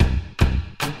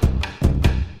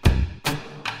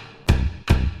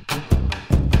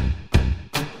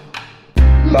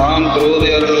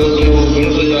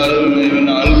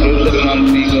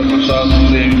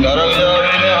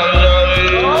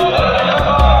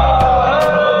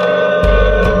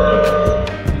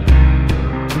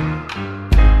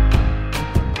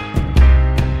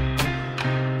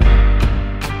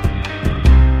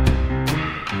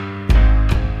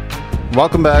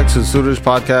Welcome back to the Suraj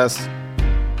Podcast.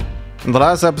 In the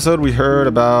last episode, we heard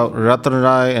about Rattan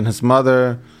Rai and his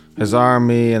mother, his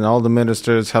army, and all the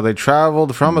ministers, how they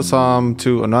traveled from Assam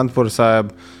to Anandpur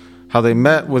Sahib, how they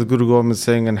met with Guru Gobind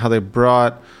Singh, and how they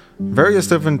brought various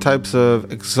different types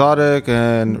of exotic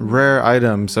and rare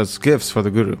items as gifts for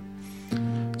the Guru.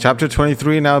 Chapter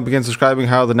 23 now begins describing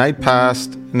how the night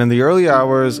passed, and in the early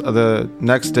hours of the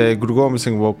next day, Guru Gobind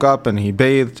Singh woke up and he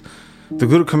bathed. The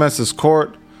Guru commenced his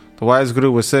court. The wise Guru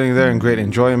was sitting there in great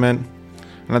enjoyment.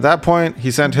 And at that point,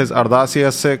 he sent his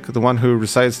Ardasiya Sikh, the one who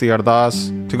recites the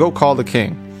Ardas, to go call the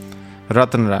king,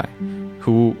 Rattan Rai,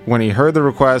 who, when he heard the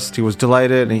request, he was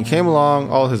delighted, and he came along,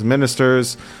 all his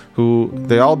ministers, who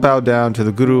they all bowed down to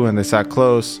the Guru and they sat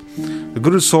close. The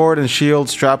Guru's sword and shield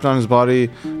strapped on his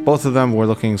body, both of them were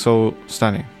looking so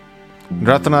stunning.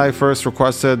 Rattan Rai first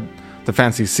requested the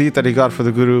fancy seat that he got for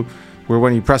the Guru, where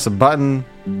when you press a button,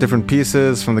 different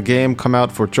pieces from the game come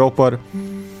out for chopar.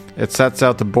 It sets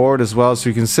out the board as well, so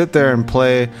you can sit there and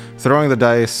play, throwing the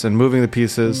dice and moving the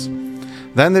pieces.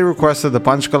 Then they requested the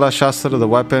Panchkala Shastra, the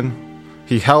weapon.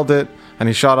 He held it, and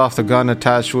he shot off the gun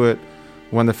attached to it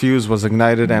when the fuse was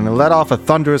ignited, and it let off a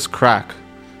thunderous crack.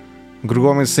 Guru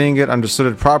Gobind seeing it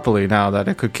understood it properly now that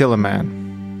it could kill a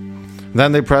man.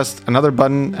 Then they pressed another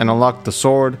button and unlocked the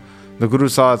sword. The Guru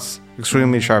saw its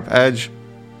extremely sharp edge.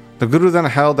 The Guru then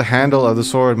held the handle of the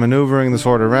sword, maneuvering the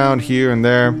sword around here and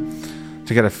there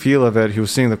to get a feel of it. He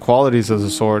was seeing the qualities of the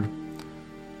sword.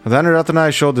 Then Rattan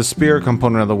Rai showed the spear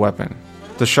component of the weapon,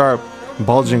 the sharp,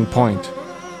 bulging point,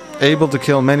 able to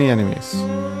kill many enemies.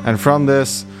 And from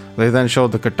this, they then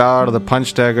showed the katar, the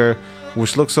punch dagger,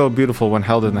 which looked so beautiful when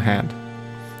held in the hand.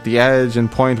 The edge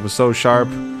and point was so sharp,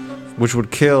 which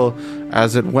would kill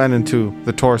as it went into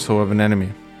the torso of an enemy.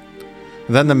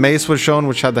 Then the mace was shown,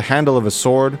 which had the handle of a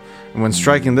sword, and when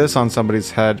striking this on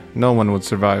somebody's head, no one would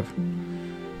survive.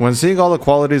 When seeing all the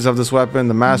qualities of this weapon,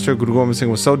 the master Guru Gobind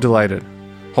Singh was so delighted,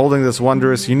 holding this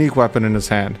wondrous, unique weapon in his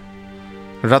hand.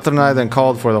 Rattan Rai then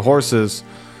called for the horses,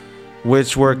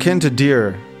 which were akin to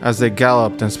deer as they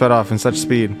galloped and sped off in such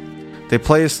speed. They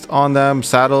placed on them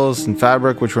saddles and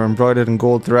fabric which were embroidered in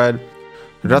gold thread.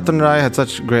 Rattan Rai had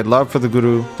such great love for the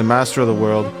Guru, the master of the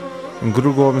world, and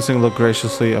Guru Gobind Singh looked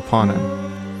graciously upon him.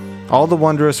 All the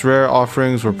wondrous rare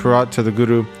offerings were brought to the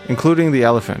Guru, including the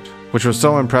elephant, which was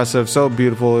so impressive, so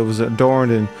beautiful. It was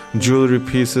adorned in jewelry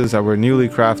pieces that were newly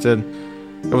crafted.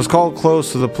 It was called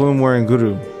close to the plume-wearing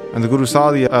Guru, and the Guru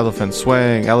saw the elephant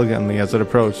swaying elegantly as it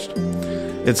approached.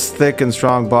 Its thick and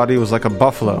strong body was like a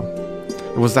buffalo.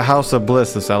 It was the house of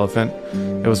bliss, this elephant.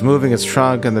 It was moving its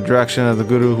trunk in the direction of the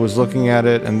Guru, who was looking at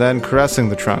it and then caressing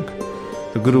the trunk.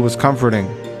 The Guru was comforting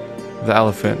the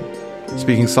elephant,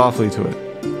 speaking softly to it.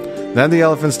 Then the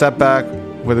elephant stepped back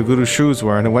where the Guru's shoes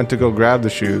were, and it went to go grab the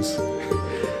shoes.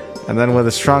 And then with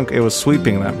its trunk, it was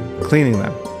sweeping them, cleaning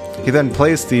them. He then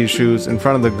placed these shoes in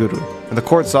front of the Guru, and the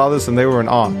court saw this and they were in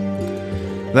awe.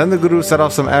 Then the Guru set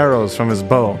off some arrows from his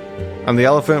bow, and the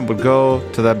elephant would go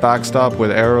to that backstop where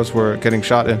the arrows were getting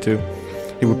shot into.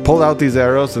 He would pull out these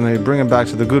arrows and then he'd bring them back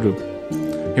to the Guru.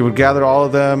 He would gather all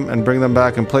of them and bring them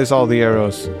back and place all the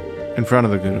arrows in front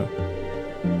of the Guru.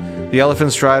 The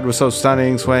elephant's stride was so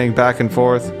stunning, swaying back and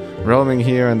forth, roaming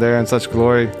here and there in such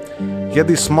glory. He had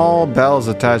these small bells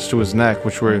attached to his neck,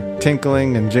 which were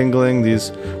tinkling and jingling.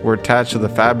 These were attached to the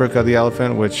fabric of the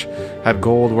elephant, which had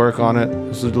gold work on it.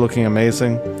 This was looking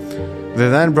amazing. They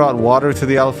then brought water to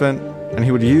the elephant, and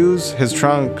he would use his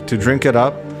trunk to drink it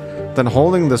up. Then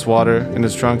holding this water in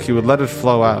his trunk, he would let it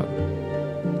flow out.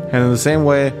 And in the same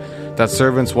way that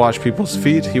servants wash people's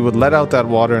feet, he would let out that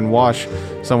water and wash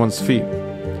someone's feet.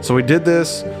 So he did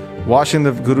this, washing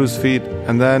the Guru's feet,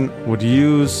 and then would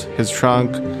use his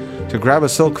trunk to grab a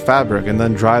silk fabric and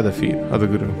then dry the feet of the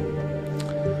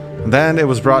Guru. Then it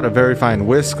was brought a very fine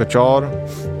whisk, a chaur.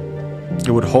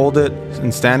 It would hold it,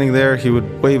 and standing there, he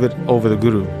would wave it over the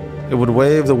Guru. It would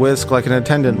wave the whisk like an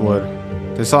attendant would.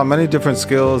 They saw many different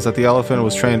skills that the elephant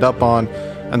was trained up on,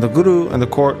 and the Guru and the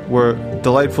court were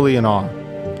delightfully in awe.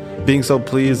 Being so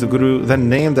pleased, the Guru then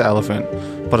named the elephant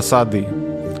Prasadi,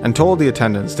 and told the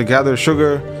attendants to gather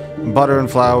sugar, butter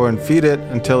and flour and feed it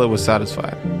until it was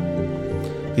satisfied.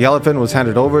 The elephant was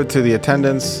handed over to the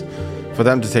attendants for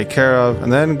them to take care of,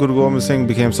 and then Guru Gobind Singh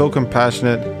became so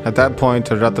compassionate at that point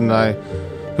to Rattan Rai,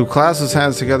 who clasped his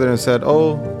hands together and said,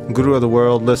 "Oh, Guru of the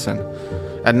world, listen.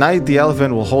 At night the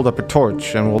elephant will hold up a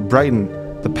torch and will brighten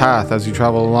the path as you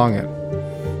travel along it.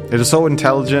 It is so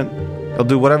intelligent, it'll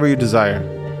do whatever you desire.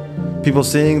 People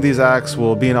seeing these acts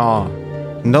will be in awe.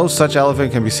 No such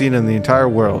elephant can be seen in the entire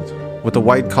world, with the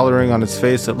white coloring on its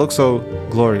face that looks so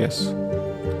glorious.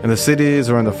 In the cities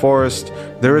or in the forest,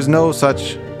 there is no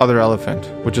such other elephant,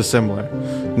 which is similar.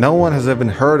 No one has even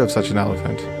heard of such an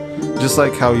elephant. Just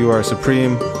like how you are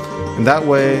supreme, in that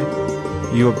way,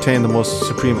 you obtain the most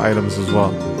supreme items as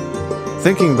well.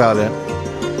 Thinking about it,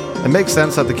 it makes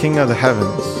sense that the king of the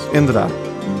heavens, Indra,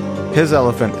 his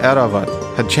elephant,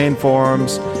 Airavat, had changed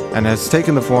forms and has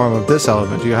taken the form of this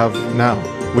elephant you have now,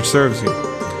 which serves you.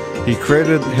 He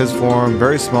created his form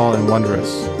very small and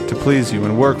wondrous, to please you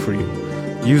and work for you.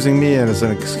 Using me as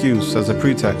an excuse, as a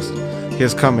pretext, he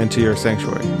has come into your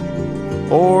sanctuary.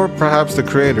 Or perhaps the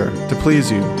Creator, to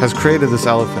please you, has created this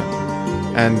elephant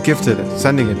and gifted it,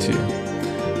 sending it to you.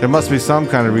 There must be some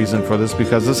kind of reason for this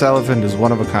because this elephant is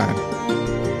one of a kind.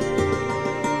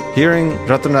 Hearing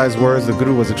Rattan Rai's words, the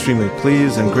Guru was extremely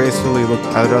pleased and gracefully looked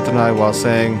at Rattan Rai while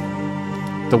saying,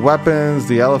 "The weapons,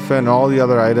 the elephant, and all the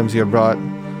other items you have brought,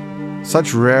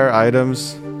 such rare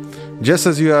items, just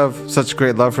as you have such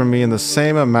great love for me in the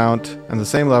same amount and the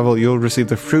same level, you'll receive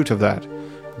the fruit of that,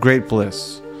 great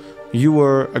bliss. You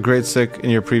were a great Sikh in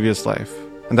your previous life,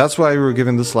 and that's why you were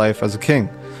given this life as a king,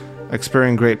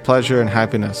 experiencing great pleasure and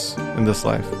happiness in this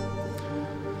life."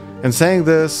 In saying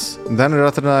this, then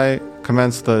Rattan Rai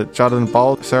commenced the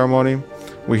Pahul ceremony,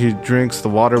 where he drinks the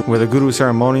water, where the Guru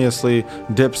ceremoniously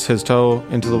dips his toe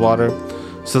into the water.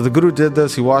 So the Guru did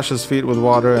this, he washed his feet with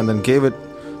water and then gave it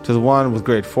to the one with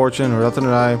great fortune, Rattan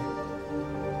Rai.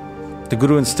 The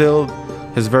Guru instilled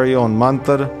his very own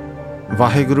mantra,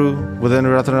 Vaheguru, within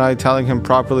Rattan Rai, telling him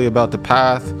properly about the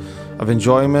path of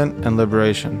enjoyment and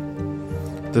liberation.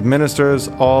 The ministers,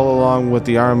 all along with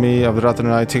the army of Rattan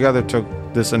Rai, together took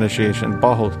this initiation,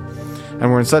 Pahul,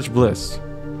 and were in such bliss.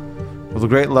 With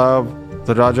great love,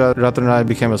 the Raja Rattan Rai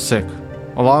became a Sikh,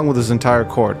 along with his entire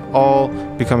court, all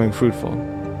becoming fruitful.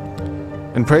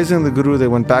 In praising the Guru, they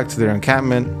went back to their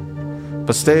encampment,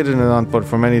 but stayed in Anandpur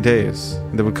for many days.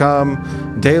 They would come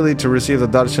daily to receive the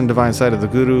darshan, divine sight of the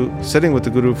Guru, sitting with the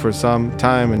Guru for some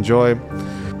time and joy.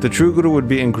 The true Guru would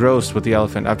be engrossed with the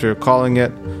elephant after calling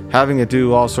it, having it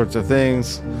do all sorts of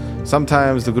things.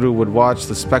 Sometimes the Guru would watch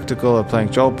the spectacle of playing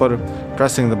chopar,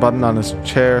 pressing the button on his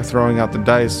chair, throwing out the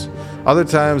dice. Other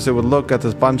times they would look at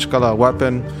this Panchkala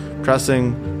weapon,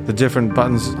 pressing the different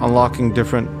buttons, unlocking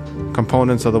different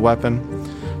components of the weapon.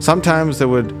 Sometimes they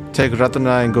would take Rattan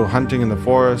Rai and go hunting in the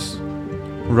forest,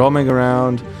 roaming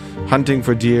around, hunting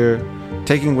for deer,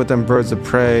 taking with them birds of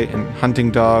prey and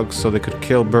hunting dogs so they could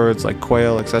kill birds like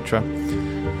quail, etc.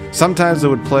 Sometimes they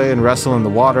would play and wrestle in the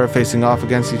water, facing off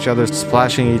against each other,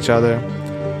 splashing each other.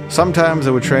 Sometimes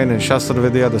they would train in Shastra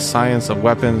Vidya, the science of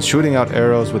weapons, shooting out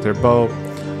arrows with their bow.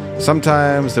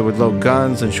 Sometimes they would load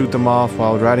guns and shoot them off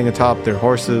while riding atop their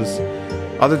horses.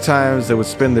 Other times they would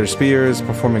spin their spears,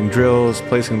 performing drills,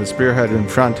 placing the spearhead in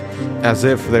front as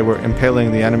if they were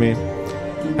impaling the enemy.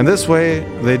 In this way,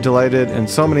 they delighted in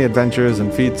so many adventures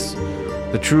and feats.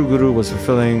 The true Guru was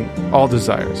fulfilling all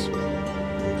desires.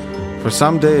 For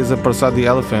some days, the Prasadi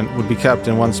elephant would be kept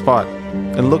in one spot,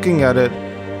 and looking at it,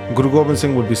 Guru Gobind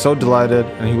Singh would be so delighted,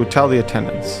 and he would tell the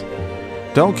attendants,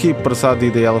 "Don't keep Prasadi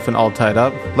the elephant all tied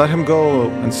up. Let him go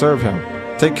and serve him.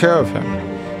 Take care of him.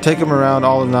 Take him around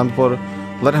all in Anandpur.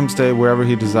 Let him stay wherever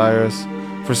he desires.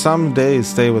 For some days,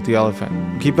 stay with the elephant.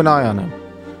 Keep an eye on him.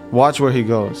 Watch where he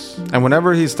goes. And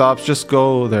whenever he stops, just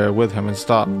go there with him and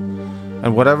stop.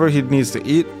 And whatever he needs to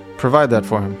eat, provide that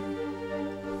for him."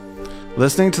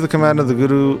 Listening to the command of the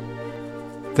Guru,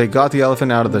 they got the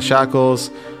elephant out of the shackles.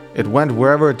 It went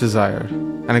wherever it desired,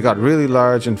 and it got really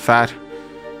large and fat.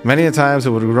 Many a times it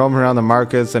would roam around the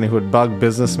markets and it would bug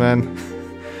businessmen.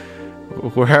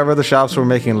 Wherever the shops were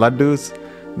making laddus,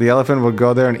 the elephant would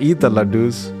go there and eat the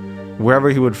laddus. Wherever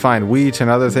he would find wheat and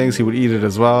other things, he would eat it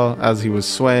as well. As he was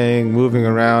swaying, moving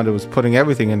around, it was putting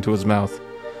everything into his mouth.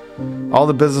 All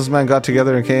the businessmen got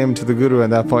together and came to the Guru at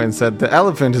that point and said, "The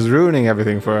elephant is ruining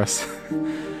everything for us."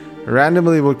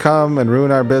 Randomly would come and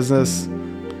ruin our business.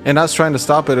 In us trying to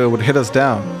stop it, it would hit us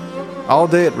down. All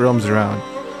day it roams around.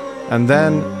 And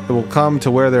then it will come to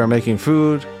where they are making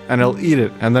food, and it'll eat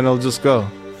it, and then it'll just go.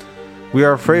 We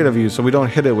are afraid of you, so we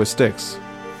don't hit it with sticks.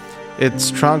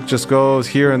 Its trunk just goes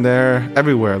here and there,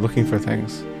 everywhere, looking for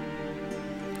things.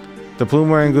 The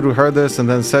plume-wearing Guru heard this and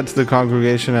then said to the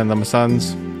congregation and the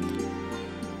masands,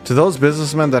 "To those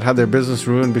businessmen that had their business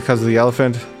ruined because of the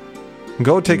elephant,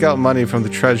 go take out money from the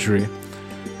treasury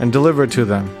and deliver it to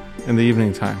them in the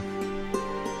evening time."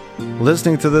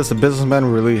 Listening to this, the businessmen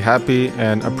were really happy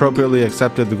and appropriately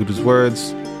accepted the Guru's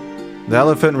words. The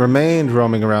elephant remained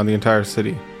roaming around the entire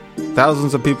city.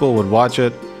 Thousands of people would watch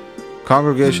it.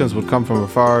 Congregations would come from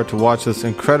afar to watch this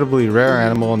incredibly rare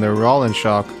animal, and they were all in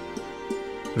shock.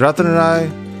 Rattan Rai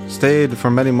stayed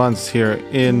for many months here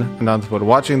in Anandpur,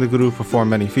 watching the Guru perform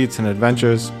many feats and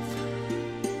adventures.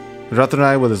 Rattan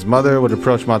Rai with his mother would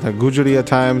approach Mata Gujari at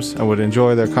times and would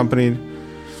enjoy their company.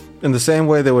 In the same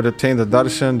way, they would obtain the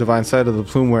darshan, divine sight of the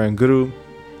plume-wearing Guru,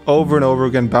 over and over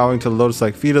again bowing to the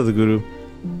lotus-like feet of the Guru.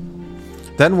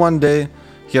 Then one day,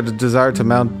 he had a desire to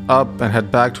mount up and head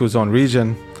back to his own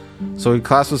region, so he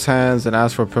clasped his hands and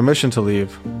asked for permission to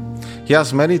leave. He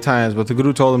asked many times, but the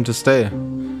Guru told him to stay.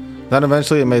 Then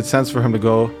eventually it made sense for him to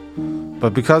go,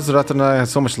 but because Rattan Rai had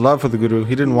so much love for the Guru,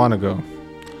 he didn't want to go.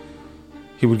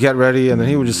 He would get ready and then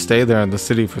he would just stay there in the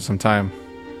city for some time.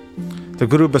 The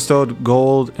Guru bestowed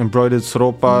gold embroidered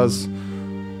sropas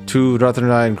to Rattan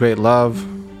Rai in great love.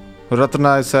 Rattan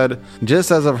Rai said,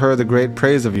 "Just as I've heard the great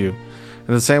praise of you,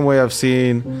 in the same way I've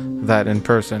seen that in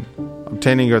person,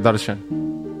 obtaining your darshan.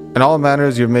 In all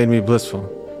manners you have made me blissful.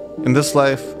 In this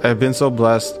life I have been so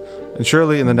blessed, and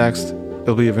surely in the next it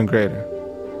will be even greater."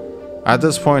 At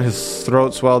this point his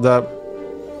throat swelled up.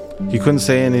 He couldn't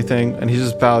say anything, and he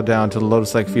just bowed down to the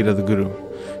lotus-like feet of the Guru.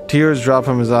 Tears dropped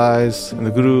from his eyes, and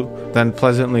the Guru then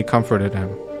pleasantly comforted him.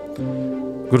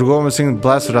 Guru Gobind Singh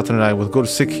blessed Rattan Rai with good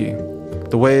Sikhi,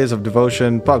 the ways of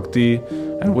devotion, bhakti,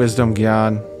 and wisdom,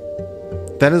 gyan.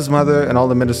 Then his mother and all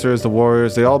the ministers, the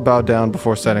warriors, they all bowed down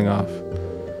before setting off.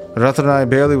 Rattan Rai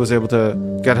barely was able to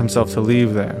get himself to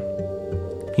leave there.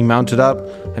 He mounted up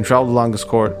and traveled along his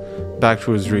court back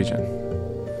to his region.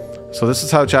 So this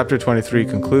is how chapter 23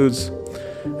 concludes.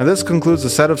 And this concludes the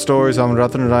set of stories on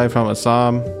Rattan Rai from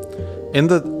Assam. In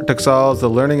the Taksals, the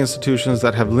learning institutions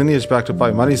that have lineage back to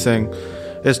Bhai Mani Singh,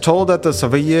 is told that the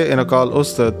Savaiye Inakal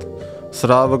Ustad,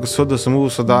 Saravak Sudh Samu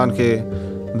Sadan Ke,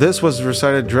 this was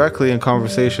recited directly in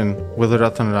conversation with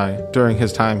Rattan Rai during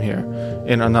his time here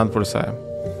in Anandpur Sahib.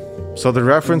 So the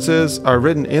references are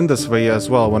written in the Savaiya as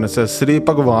well when it says Sri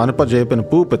Bhagwan Pajepan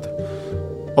Pupat,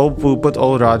 O Pupat,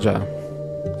 O Raja.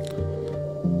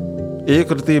 Ek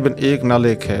Ratibin Ek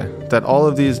Nalek hai, that all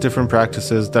of these different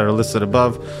practices that are listed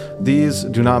above, these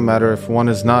do not matter if one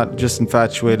is not just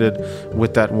infatuated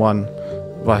with that one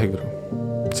Vaheguru.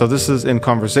 So this is in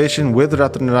conversation with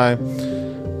Rattan Rai,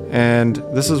 and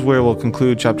this is where we'll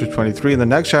conclude chapter 23. In the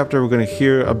next chapter, we're going to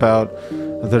hear about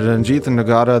the Ranjit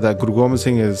Nagara that Guru Gobind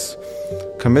Singh is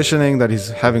commissioning, that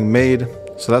he's having made.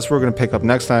 So that's where we're going to pick up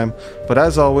next time. But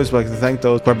as always, we'd like to thank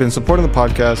those who have been supporting the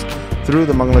podcast through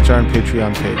the Mangalacharan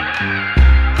Patreon page.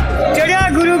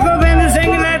 Guru Gobind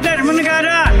Singh ne dharm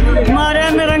nagara mara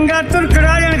naranga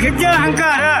turkarajan khijja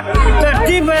hankara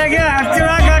dharti pe gaya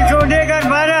harchara kar chode kar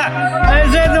bara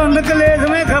aise dhund kalesh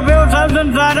mein khabe ho sab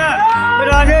sansara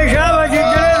raje shah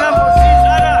vajidre sab hosi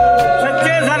sara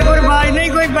sache sargur baaj nahi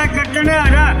koi kattane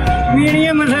hara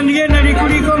meeniye masandiye nadi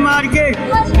kudi ko maar ke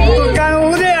turkan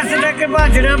ude has tak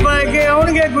bhajra pae ke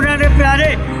aunge guna de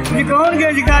pyare jikaunge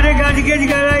jikare gaj ke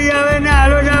jikara jaave na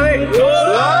halo jaave